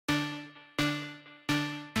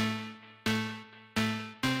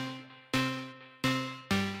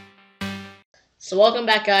So welcome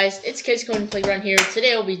back, guys. It's Kids Code and Playground here.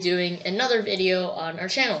 Today we'll be doing another video on our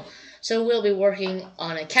channel. So we'll be working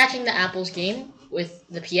on a catching the apples game with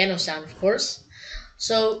the piano sound, of course.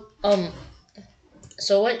 So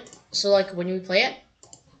like when you play it,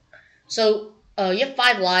 you have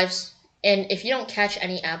 5 lives, and if you don't catch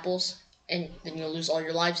any apples, and then you'll lose all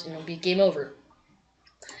your lives, and it'll be game over.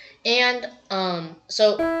 And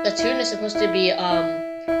so the tune is supposed to be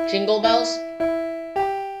Jingle Bells.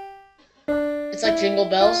 It's like Jingle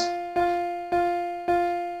Bells.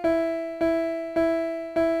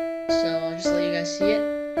 So I'll just let you guys see it.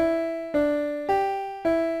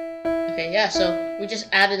 Okay, yeah, so we just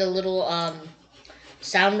added a little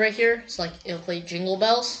sound right here. It's like it'll play Jingle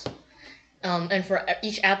Bells. And for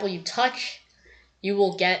each apple you touch, you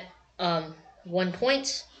will get 1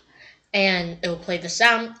 point. And it will play the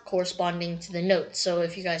sound corresponding to the note. So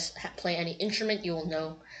if you guys play any instrument, you will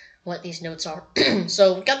know what these notes are.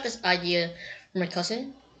 So we got this idea from my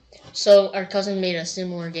cousin. So our cousin made a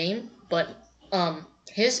similar game, but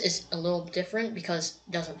his is a little different because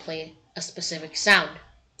it doesn't play a specific sound.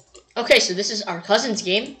 Okay, so this is our cousin's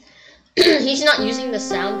game. He's not using the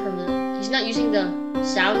sounds from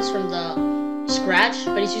the scratch,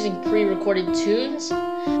 but he's using pre-recorded tunes.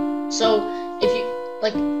 So if you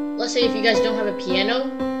let's say if you guys don't have a piano,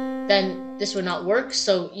 then this would not work.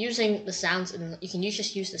 So using the sounds, you can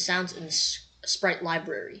just use the sounds in the sprite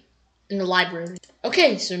library.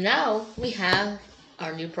 Okay, so now we have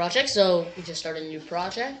our new project. So we just started a new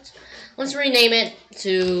project. Let's rename it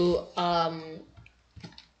to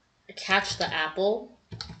Catch the Apple.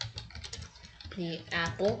 The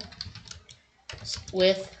apple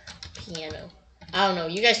with piano. I don't know.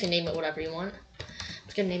 You guys can name it whatever you want. I'm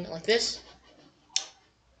just gonna name it like this.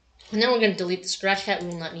 And then we're going to delete the scratch cat. We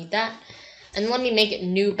will not need that. And let me make it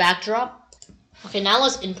new backdrop. Okay, now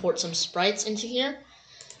let's import some sprites into here.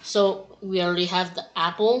 So we already have the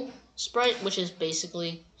apple sprite, which is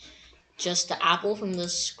basically just the apple from the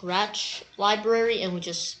scratch library. And we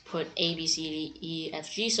just put A, B, C, D, E, F,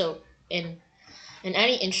 G. So in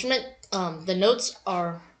any instrument, the notes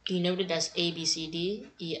are denoted as A, B, C, D,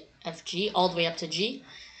 E, F, G, all the way up to G.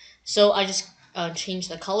 So I just changed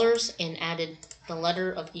the colors and added the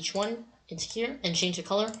letter of each one into here and change the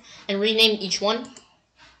color and rename each one.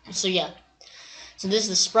 So yeah, so this is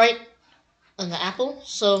the sprite on the apple.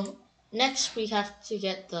 So next we have to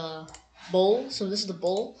get the bowl. So this is the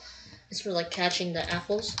bowl. It's for like catching the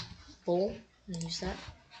apples. Bowl, and use that.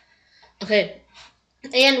 Okay,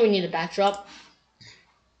 and we need a backdrop.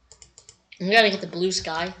 We gotta get the blue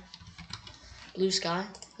sky. Blue sky,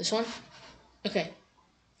 this one. Okay.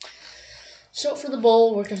 So for the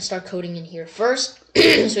bowl, we're going to start coding in here first.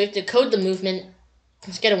 So we have to code the movement.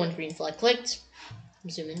 Let's get a 1 green flag clicked.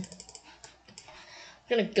 Zoom in.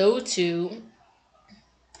 We're going to go to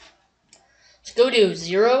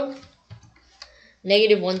 0,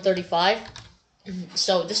 negative 135.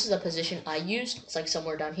 So this is the position I used. It's like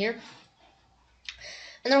somewhere down here.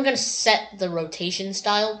 And then we're going to set the rotation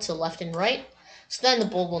style to left and right. So then the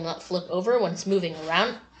bowl will not flip over when it's moving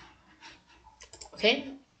around.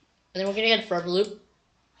 Okay. And then we're going to get a forever loop.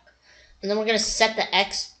 And then we're going to set the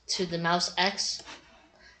X to the mouse X.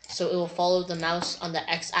 So it will follow the mouse on the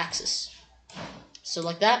X axis. So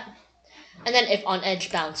like that. And then if on edge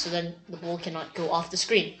bounce, so then the bowl cannot go off the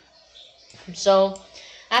screen. So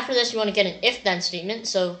after this, you want to get an if then statement.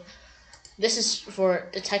 So this is for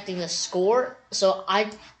detecting the score. So I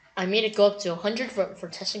made it go up to 100 for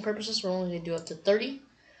testing purposes. We're only going to do up to 30.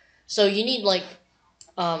 So you need like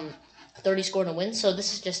 30 score to win, so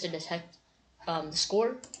this is just to detect the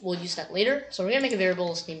score. We'll use that later. So we're going to make a variable,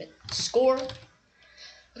 let's name it score.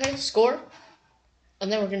 Okay, score.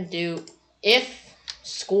 And then we're going to do if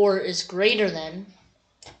score is greater than,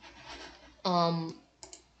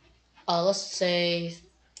 let's say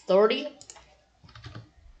 30,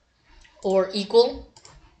 or equal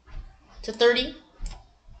to 30,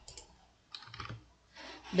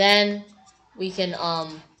 then we can,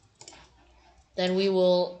 then we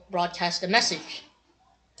will broadcast a message.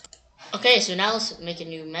 Okay, so now let's make a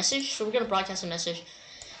new message. So we're going to broadcast a message.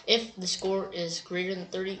 If the score is greater than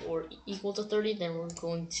 30 or equal to 30, then we're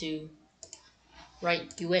going to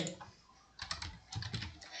write you win.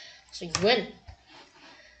 So you win.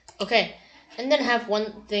 Okay, and then have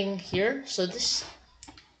one thing here. So this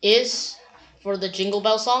is for the Jingle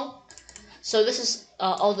Bell song. So this is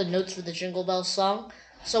all the notes for the Jingle Bell song.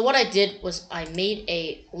 So what I did was I made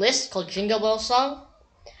a list called Jingle Bell Song.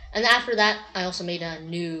 And after that, I also made a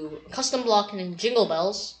new custom block named Jingle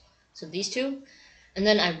Bells. So these two. And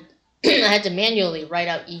then I had to manually write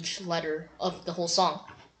out each letter of the whole song.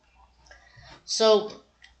 So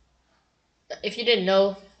if you didn't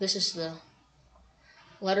know, this is the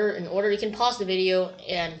letter in order. You can pause the video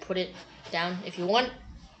and put it down if you want.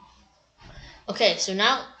 Okay, so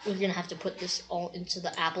now we're gonna have to put this all into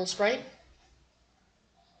the apple sprite.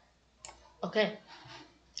 Okay,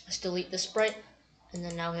 let's delete the sprite, and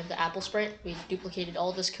then now we have the apple sprite. We've duplicated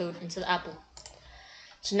all this code into the apple.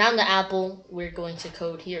 So now in the apple, we're going to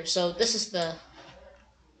code here. So this is the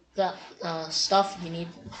stuff you need,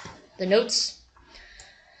 the notes.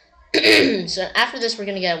 So after this, we're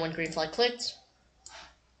gonna get when green flag clicked,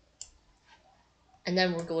 and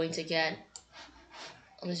then we're going to get.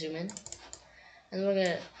 Let me zoom in, and we're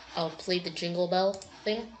gonna play the jingle bell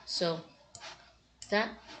thing. So that.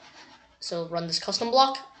 So run this custom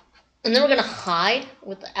block, and then we're gonna hide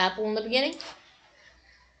with the apple in the beginning,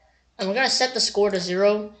 and we're gonna set the score to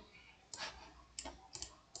 0.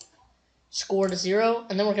 Score to 0,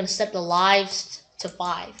 and then we're gonna set the lives to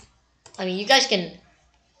 5. I mean, you guys can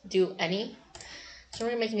do any. So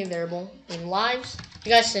we're gonna make a new variable named lives.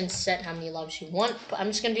 You guys can set how many lives you want, but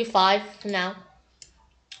I'm just gonna do 5 for now.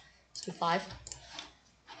 Let's do 5,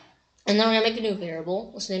 and then we're gonna make a new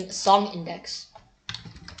variable. Let's name it song index.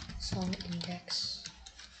 Song index.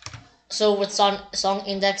 So with song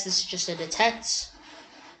index, this is just to detect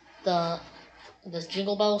the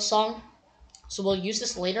Jingle Bell song. So we'll use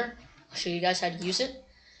this later. I'll show you guys how to use it.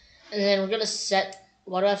 And then we're gonna set.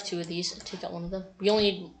 Why do I have 2 of these? Take out one of them. We only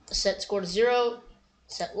need set score to 0,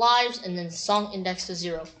 set lives, and then song index to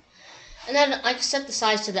 0. And then I can set the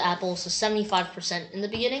size to the apple, so 75% in the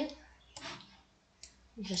beginning,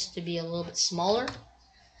 just to be a little bit smaller.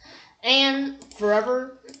 And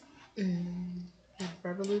forever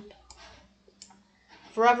loop.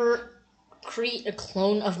 Forever create a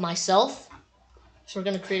clone of myself. So we're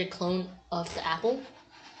gonna create a clone of the apple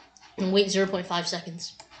and wait 0.5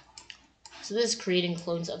 seconds. So this is creating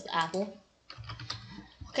clones of the apple.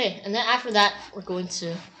 Okay, and then after that, we're going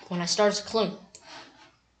to when I start as a clone.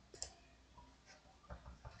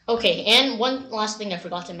 Okay, and one last thing I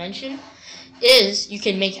forgot to mention is you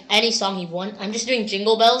can make any song you want. I'm just doing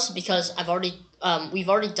Jingle Bells because we've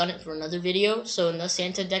already done it for another video. So in the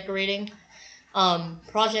Santa decorating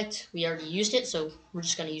project, we already used it, so we're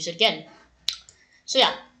just gonna use it again. So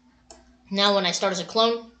yeah, now when I start as a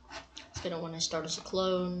clone, when I start as a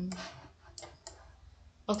clone.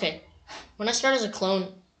 Okay, when I start as a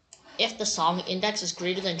clone, if the song index is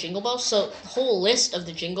greater than Jingle Bells, so the whole list of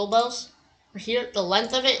the Jingle Bells right here, the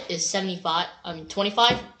length of it is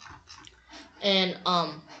 25. And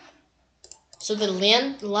so the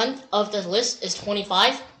length of the list is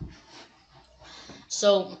 25.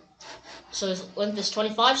 So the length is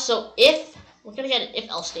 25. So if we're gonna get an if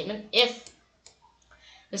else statement, if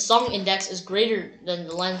the song index is greater than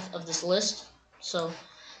the length of this list, so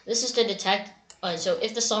this is to detect. So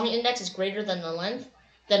if the song index is greater than the length,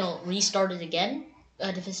 then it'll restart it again.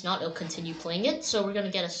 And if it's not, it'll continue playing it. So we're gonna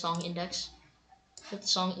get a song index. If the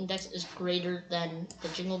song index is greater than the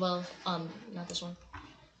Jingle Bell, not this one,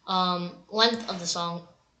 length of the song,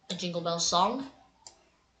 a Jingle Bell song,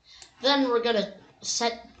 then we're gonna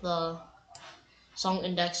set the song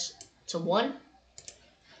index to 1.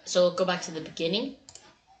 So we'll go back to the beginning,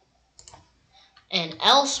 and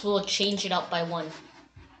else we'll change it out by 1.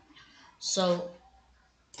 So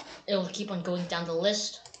it'll keep on going down the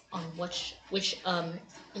list on which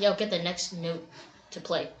you'll get the next note to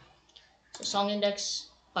play. So song index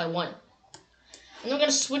by 1. And we're going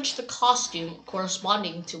to switch the costume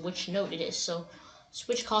corresponding to which note it is. So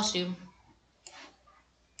switch costume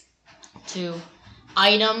to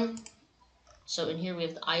item. So in here we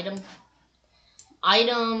have the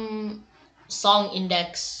item song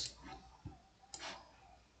index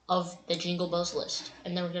of the Jingle Bells list.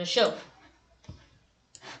 And then we're going to show.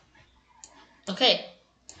 Okay.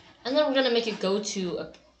 And then we're going to make it go to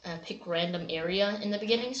a pick random area in the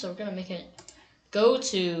beginning. So we're going to make it go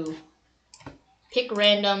to pick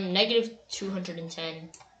random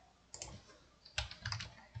 -210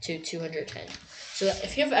 to 210. So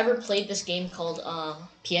if you've ever played this game called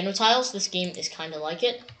PianoTiles, this game is kind of like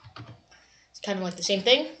it. It's kind of like the same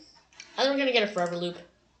thing. And then we're going to get a forever loop.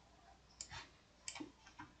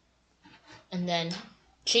 And then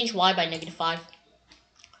change y by -5.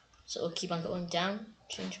 So it'll keep on going down.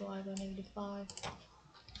 Change y by -5.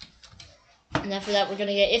 And after that, we're going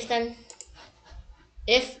to get if then.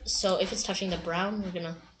 If it's touching the brown, we're going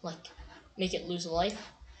to make it lose a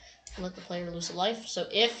life. Let the player lose a life. So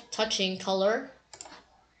if touching color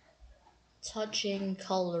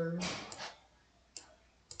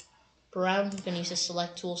brown, we're going to use the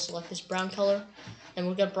select tool, select this brown color, and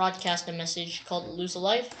we're going to broadcast a message called lose a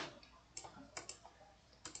life.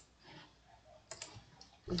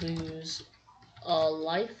 Lose a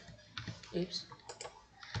life. Oops.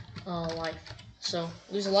 A life. So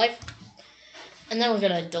lose a life. And then we're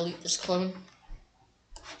gonna delete this clone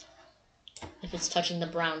if it's touching the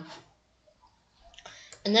brown.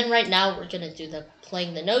 And then right now we're gonna do the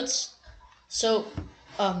playing the notes. So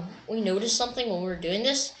we noticed something when we were doing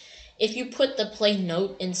this. If you put the play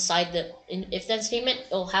note inside the if then statement,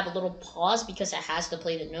 it'll have a little pause because it has to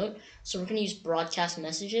play the note. So we're gonna use broadcast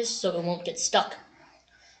messages so it won't get stuck.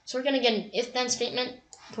 So we're gonna get an if then statement,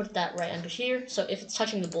 put that right under here. So if it's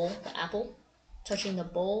touching the bowl, the apple, touching the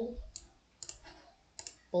bowl,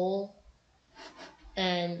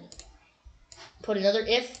 and put another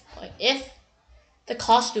if, like if the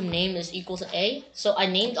costume name is equal to A. So I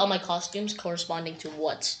named all my costumes corresponding to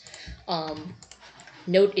what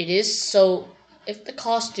note it is. So if the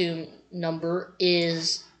costume number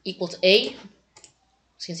is equal to A, as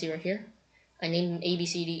you can see right here, I named them A, B,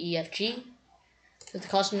 C, D, E, F, G. If the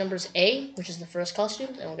costume number is A, which is the first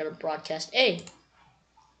costume, then we're going to broadcast A.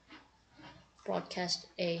 Broadcast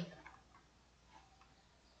A.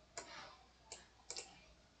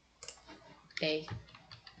 A.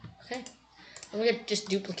 Okay. I'm going to just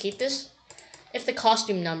duplicate this. If the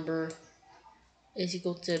costume number is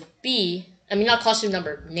equal to B, I mean not costume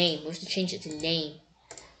number, name. We have to change it to name.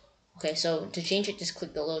 Okay, so to change it, just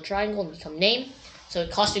click the little triangle and become name. So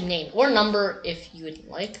costume name or number if you would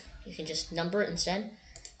like. You can just number it instead.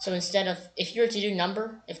 So instead of, if you were to do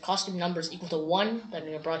number, if costume number is equal to 1, then I'm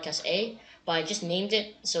going to broadcast A. But I just named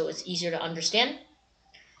it so it's easier to understand.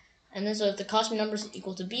 And then so if the costume number is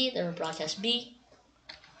equal to B, then we'll broadcast B.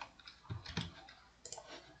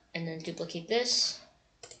 And then duplicate this.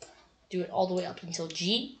 Do it all the way up until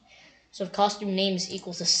G. So if costume name is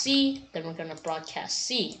equal to C, then we're going to broadcast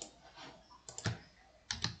C.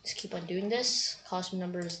 Just keep on doing this. Costume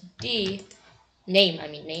number is D. Name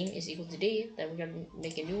is equal to D. Then we're going to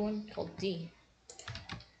make a new one called D.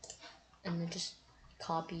 And then just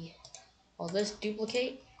copy all this,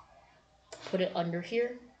 duplicate, put it under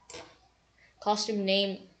here. Costume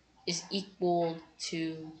name is equal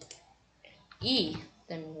to E.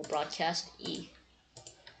 Then we'll broadcast E.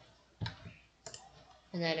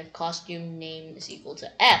 And then if costume name is equal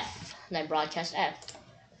to F, then broadcast F.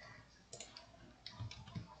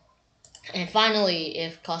 And finally,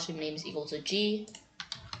 if costume name is equal to G,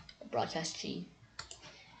 broadcast G.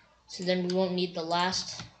 So then we won't need the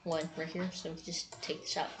last one right here, so we can just take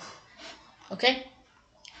this out. Okay?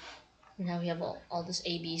 Now we have all this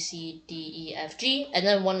A, B, C, D, E, F, G. And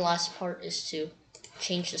then one last part is to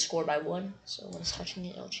change the score by 1. So when it's touching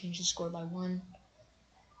it, it'll change the score by 1.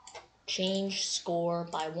 Change score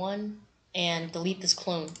by 1. And delete this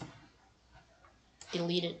clone.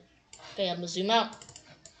 Delete it. Okay, I'm going to zoom out.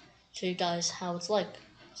 Show you guys how it's like.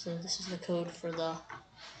 So this is the code for the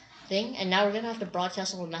thing. And now we're going to have to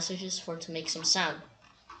broadcast all the messages for it to make some sound.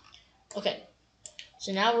 Okay.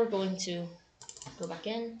 So now we're going to go back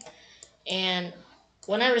in. And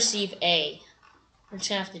when I receive A, we're just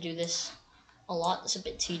going to have to do this a lot. It's a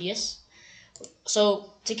bit tedious.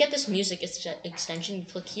 So to get this music extension, you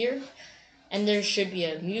click here. And there should be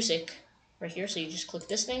a music right here. So you just click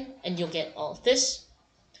this thing. And you'll get all of this.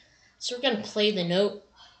 So we're going to play the note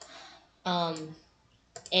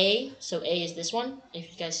A. So A is this one.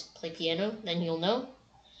 If you guys play piano, then you'll know.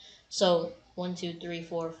 So 1, 2, 3,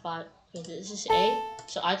 4, 5. This is A.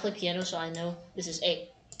 So I play piano, so I know this is A.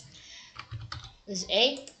 This is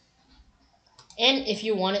A. And if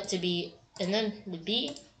you want it to be, and then the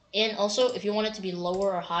B. And also, if you want it to be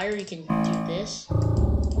lower or higher, you can do this.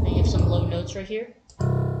 I have some low notes right here.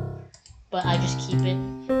 But I just keep it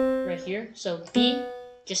right here. So B,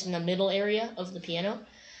 just in the middle area of the piano.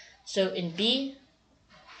 So in B,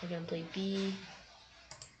 we're going to play B.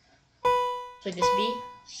 Play this B,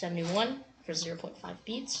 71 for 0.5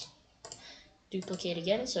 beats. Duplicate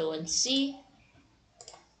again. So in C,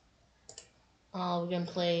 we're going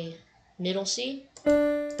to play middle C.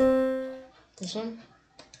 This one.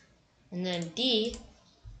 And then D,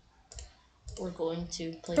 we're going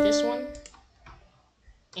to play this one.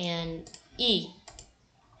 And E,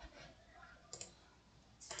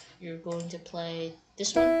 you're going to play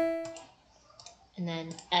this one. And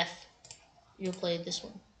then F, you'll play this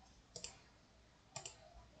one.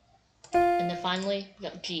 And then finally, we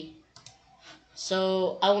got G.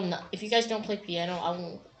 So I will not, if you guys don't play piano, I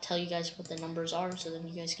won't tell you guys what the numbers are, so then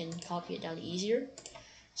you guys can copy it down easier.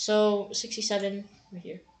 So 67 right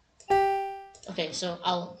here. Okay, so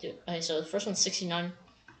I'll do it. Okay, so the first one's 69,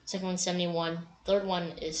 second one's 71, third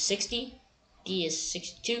one is 60, D is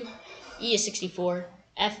 62, E is 64,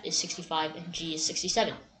 F is 65, and G is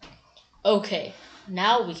 67. Okay,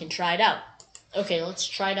 now we can try it out. Okay, let's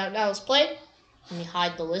try it out now. Let's play. Let me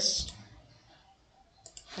hide the list.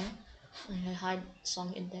 Okay. I hide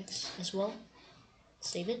song index as well.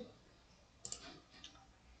 Save it.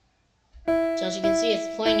 So as you can see,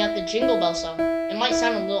 it's playing out the Jingle Bell song. It might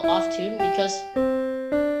sound a little off tune because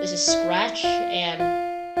this is Scratch and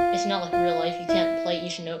it's not like real life. You can't play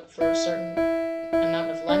each note for a certain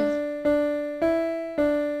amount of length.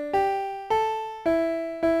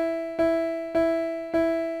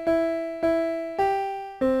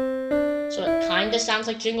 So it kind of sounds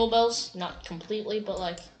like Jingle Bells, not completely, but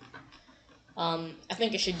like, I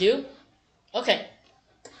think it should do. Okay.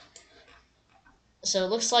 So it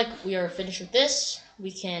looks like we are finished with this.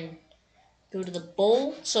 We can go to the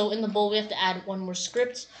bowl. So in the bowl, we have to add one more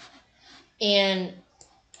script. And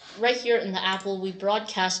right here in the apple, we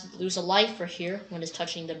broadcast lose a life right here when it's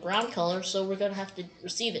touching the brown color. So we're going to have to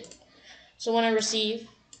receive it. So when I receive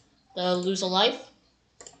the lose a life,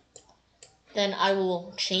 then I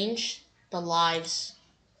will change the lives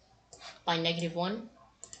by -1.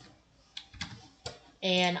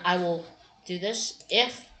 And I will do this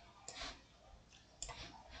if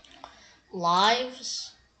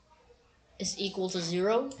lives is equal to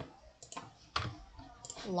 0.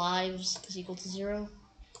 Lives is equal to 0.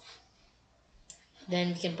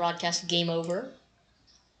 Then we can broadcast game over,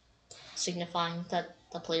 signifying that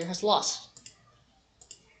the player has lost.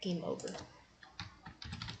 Game over.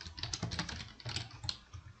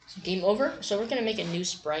 So game over. So we're going to make a new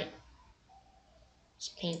sprite. Let's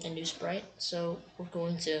paint a new sprite. So we're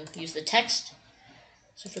going to use the text.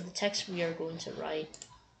 So for the text, we are going to write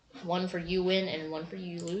one for you win and one for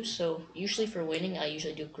you lose. So usually for winning, I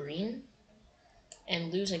usually do green.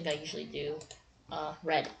 And losing, I usually do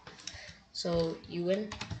red. So you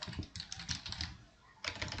win.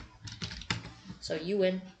 So you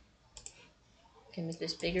win. Can make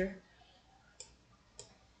this bigger.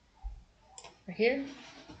 Right here.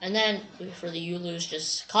 And then for the you lose,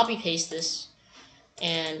 just copy paste this.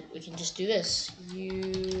 And we can just do this.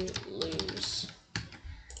 You lose.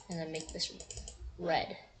 And then make this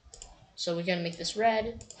red. So we're going to make this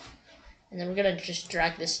red. And then we're going to just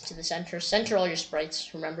drag this to the center. Center all your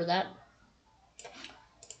sprites. Remember that.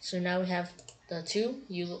 So now we have the two.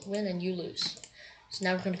 You win and you lose. So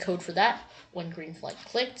now we're going to code for that. When green flag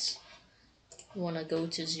clicks, you want to go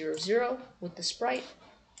to 0, 0 with the sprite.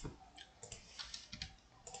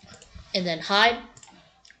 And then hide.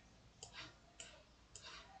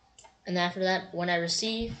 And after that, when I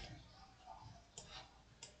receive,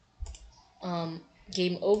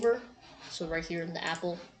 game over. So right here in the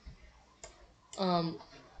apple,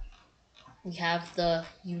 we have the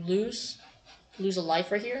you lose a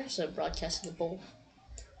life right here. So broadcast to the bowl.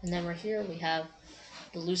 And then right here we have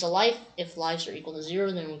the lose a life. If lives are equal to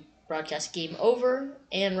 0, then we broadcast game over.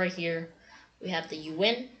 And right here we have the you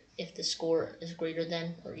win. If the score is greater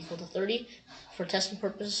than or equal to 30. For testing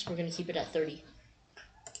purposes, we're going to keep it at 30.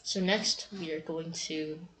 So next, we are going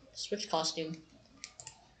to switch costume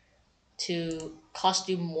to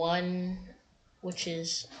costume 1, which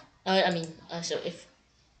is, so if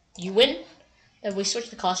you win, then we switch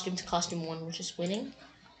the costume to costume 1, which is winning.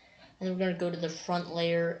 And then we're going to go to the front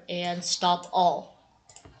layer and stop all.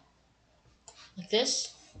 Like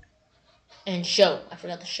this. And show. I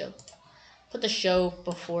forgot the show. Put the show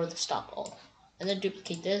before the stop all. And then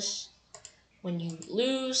duplicate this. When you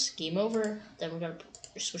lose, game over. Then we're going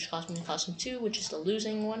to switch costume to costume 2, which is the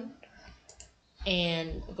losing one.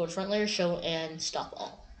 And we'll go to front layer, show, and stop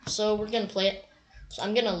all. So we're going to play it. So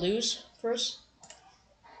I'm going to lose first.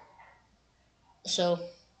 So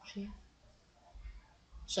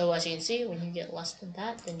as you can see, when you get less than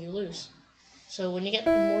that, then you lose. So when you get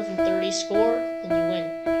more than 30 score, then you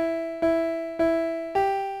win.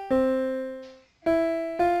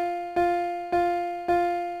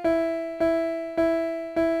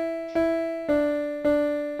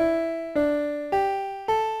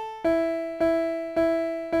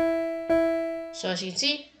 So as you can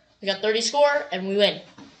see, we got 30 score and we win.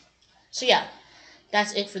 So yeah,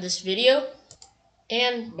 that's it for this video.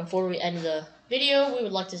 And before we end the video, we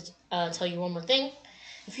would like to tell you one more thing.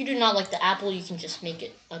 If you do not like the apple, you can just make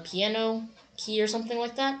it a piano key or something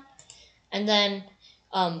like that. And then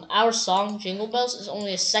our song, Jingle Bells, is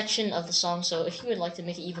only a section of the song. So if you would like to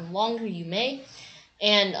make it even longer, you may.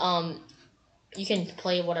 And you can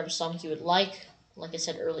play whatever song you would like I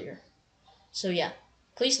said earlier. So yeah,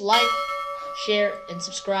 please like, share, and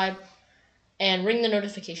subscribe, and ring the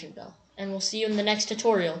notification bell. And we'll see you in the next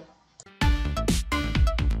tutorial.